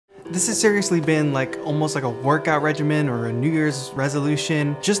This has seriously been like almost like a workout regimen or a New Year's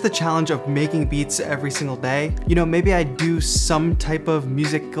resolution. Just the challenge of making beats every single day. You know, maybe I do some type of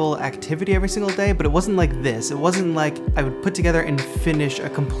musical activity every single day, but it wasn't like this. It wasn't like I would put together and finish a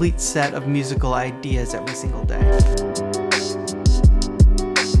complete set of musical ideas every single day.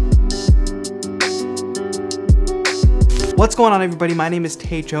 What's going on, everybody? My name is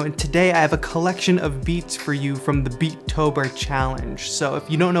TAETRO, and today I have a collection of beats for you from the Beattober challenge. So if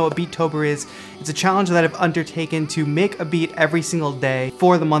you don't know what Beattober is, it's a challenge that I've undertaken to make a beat every single day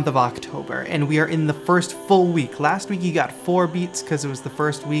for the month of October, and we are in the first full week. Last week you got 4 beats because it was the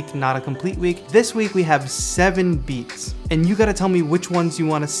first week, not a complete week. This week we have 7 beats, and you gotta tell me which ones you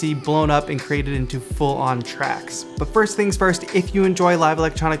wanna see blown up and created into full-on tracks. But first things first, if you enjoy live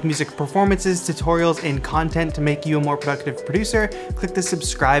electronic music performances, tutorials, and content to make you a more productive producer, click the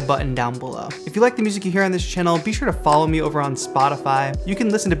subscribe button down below. If you like the music you hear on this channel, be sure to follow me over on Spotify. You can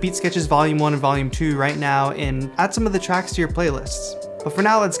listen to Beat Sketches Volume 1 and Volume 2 right now and add some of the tracks to your playlists. But for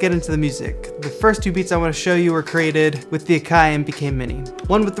now, let's get into the music. The first 2 beats I want to show you were created with the Akai MPK Mini.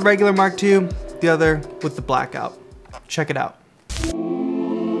 One with the regular Mark II, the other with the Blackout. Check it out.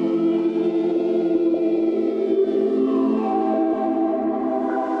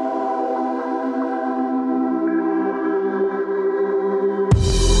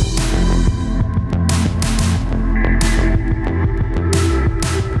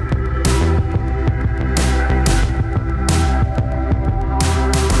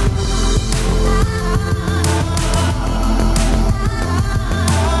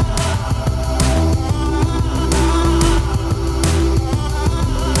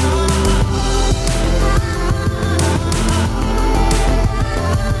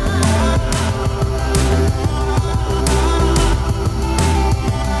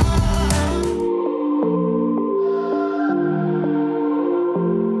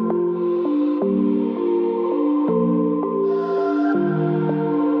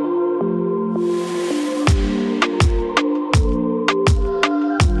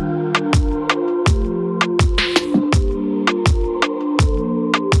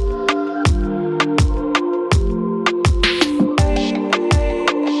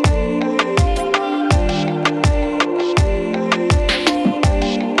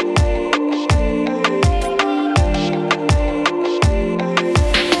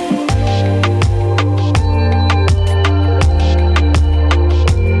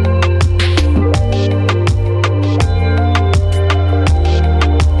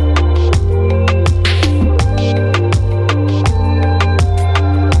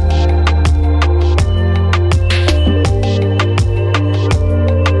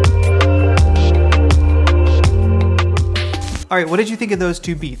 Alright, what did you think of those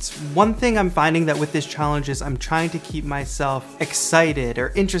 2 beats? One thing I'm finding that with this challenge is I'm trying to keep myself excited or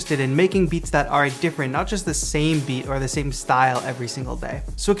interested in making beats that are different, not just the same beat or the same style every single day.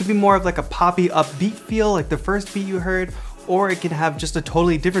 So it could be more of like a poppy upbeat feel like the first beat you heard, or it can have just a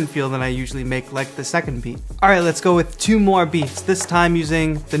totally different feel than I usually make like the second beat. Alright, let's go with 2 more beats, this time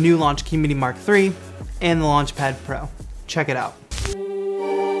using the new Launch Key Mini Mark III and the Launchpad Pro. Check it out.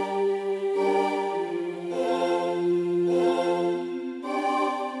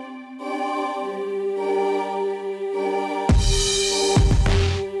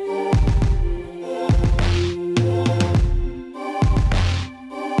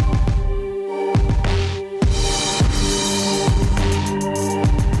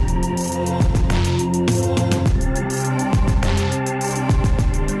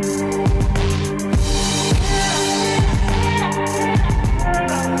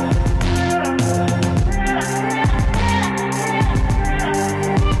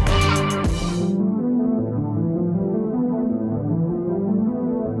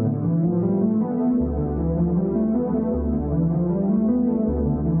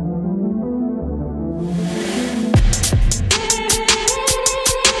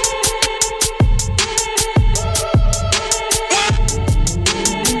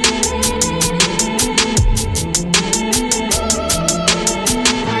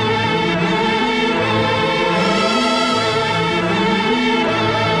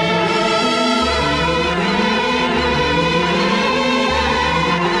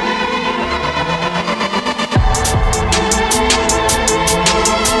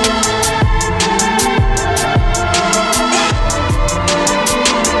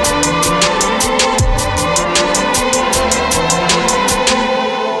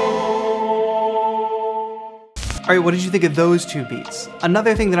 Alright, what did you think of those 2 beats?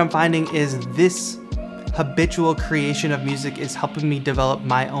 Another thing that I'm finding is this habitual creation of music is helping me develop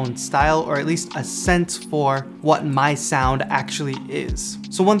my own style, or at least a sense for what my sound actually is.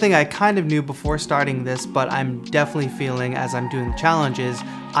 So one thing I kind of knew before starting this, but I'm definitely feeling as I'm doing the challenge is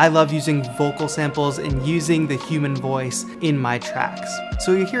I love using vocal samples and using the human voice in my tracks.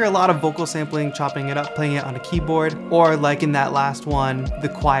 So you hear a lot of vocal sampling, chopping it up, playing it on a keyboard, or like in that last one, the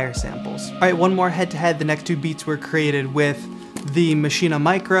choir samples. All right, one more head-to-head. The next two beats were created with the Machina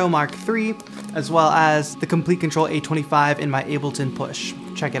Micro Mark III, as well as the Complete Control A25 in my Ableton Push.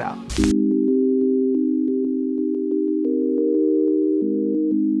 Check it out.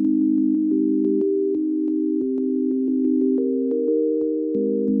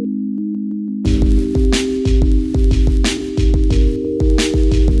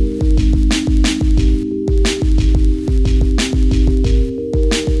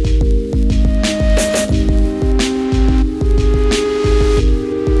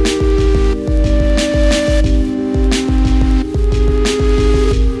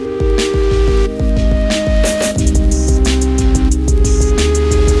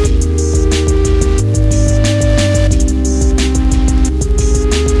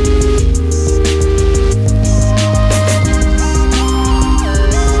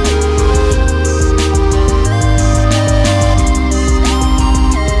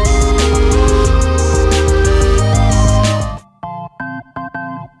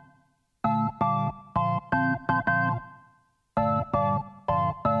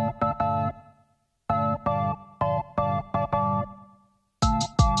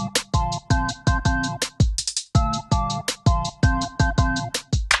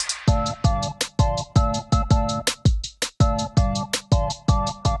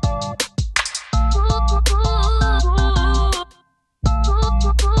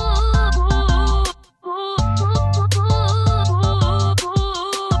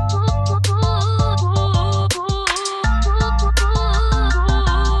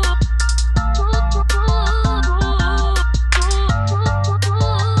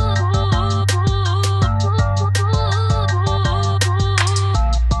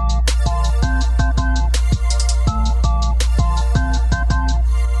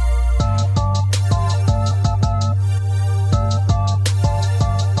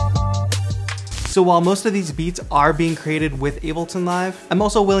 So while most of these beats are being created with Ableton Live, I'm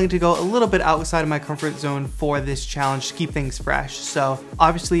also willing to go a little bit outside of my comfort zone for this challenge to keep things fresh. So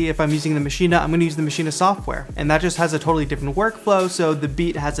obviously if I'm using the Machina, I'm gonna use the Machina software, and that just has a totally different workflow, so the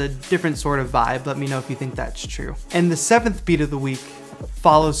beat has a different sort of vibe. Let me know if you think that's true. And the 7th beat of the week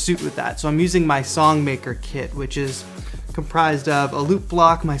follows suit with that. So I'm using my Songmaker kit, which is comprised of a loop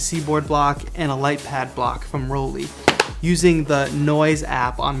block, my seaboard block, and a light pad block from Rolly, using the Noise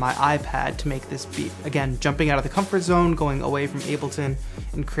app on my iPad to make this beat. Again, jumping out of the comfort zone, going away from Ableton,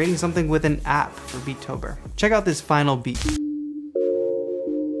 and creating something with an app for Beattober. Check out this final beat.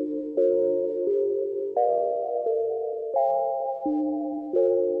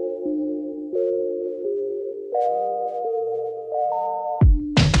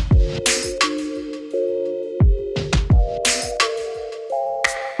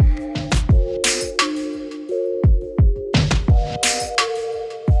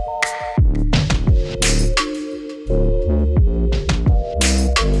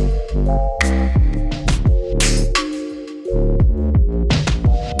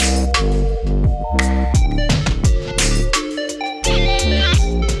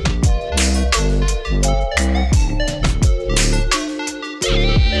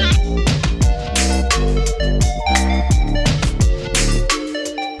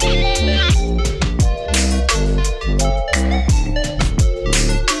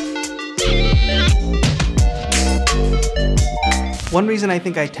 One reason I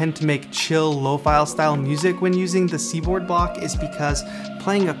think I tend to make chill, lo-fi style music when using the seaboard block is because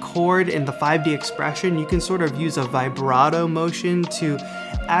playing a chord in the 5D expression, you can sort of use a vibrato motion to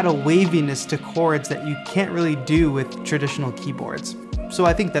add a waviness to chords that you can't really do with traditional keyboards. So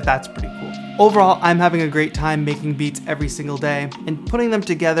I think that that's pretty cool. Overall, I'm having a great time making beats every single day and putting them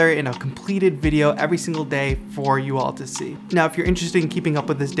together in a completed video every single day for you all to see. Now, if you're interested in keeping up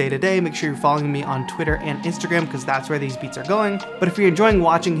with this day to day, make sure you're following me on Twitter and Instagram because that's where these beats are going. But if you're enjoying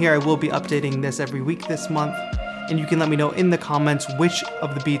watching here, I will be updating this every week this month. And you can let me know in the comments which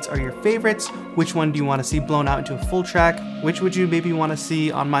of the beats are your favorites, which one do you want to see blown out into a full track, which would you maybe want to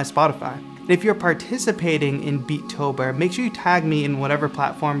see on my Spotify. And if you're participating in Beattober, make sure you tag me in whatever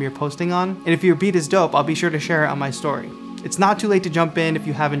platform you're posting on. And if your beat is dope, I'll be sure to share it on my story. It's not too late to jump in if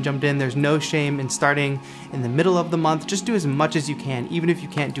you haven't jumped in. There's no shame in starting in the middle of the month. Just do as much as you can, even if you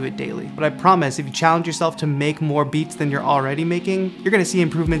can't do it daily. But I promise, if you challenge yourself to make more beats than you're already making, you're gonna see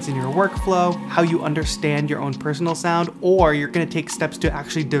improvements in your workflow, how you understand your own personal sound, or you're gonna take steps to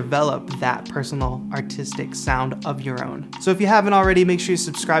actually develop that personal artistic sound of your own. So if you haven't already, make sure you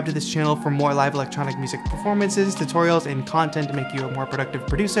subscribe to this channel for more live electronic music performances, tutorials, and content to make you a more productive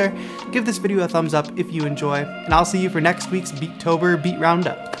producer. Give this video a thumbs up if you enjoy, and I'll see you for next week's Beattober Beat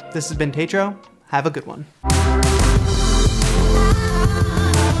Roundup. This has been TAETRO. Have a good one.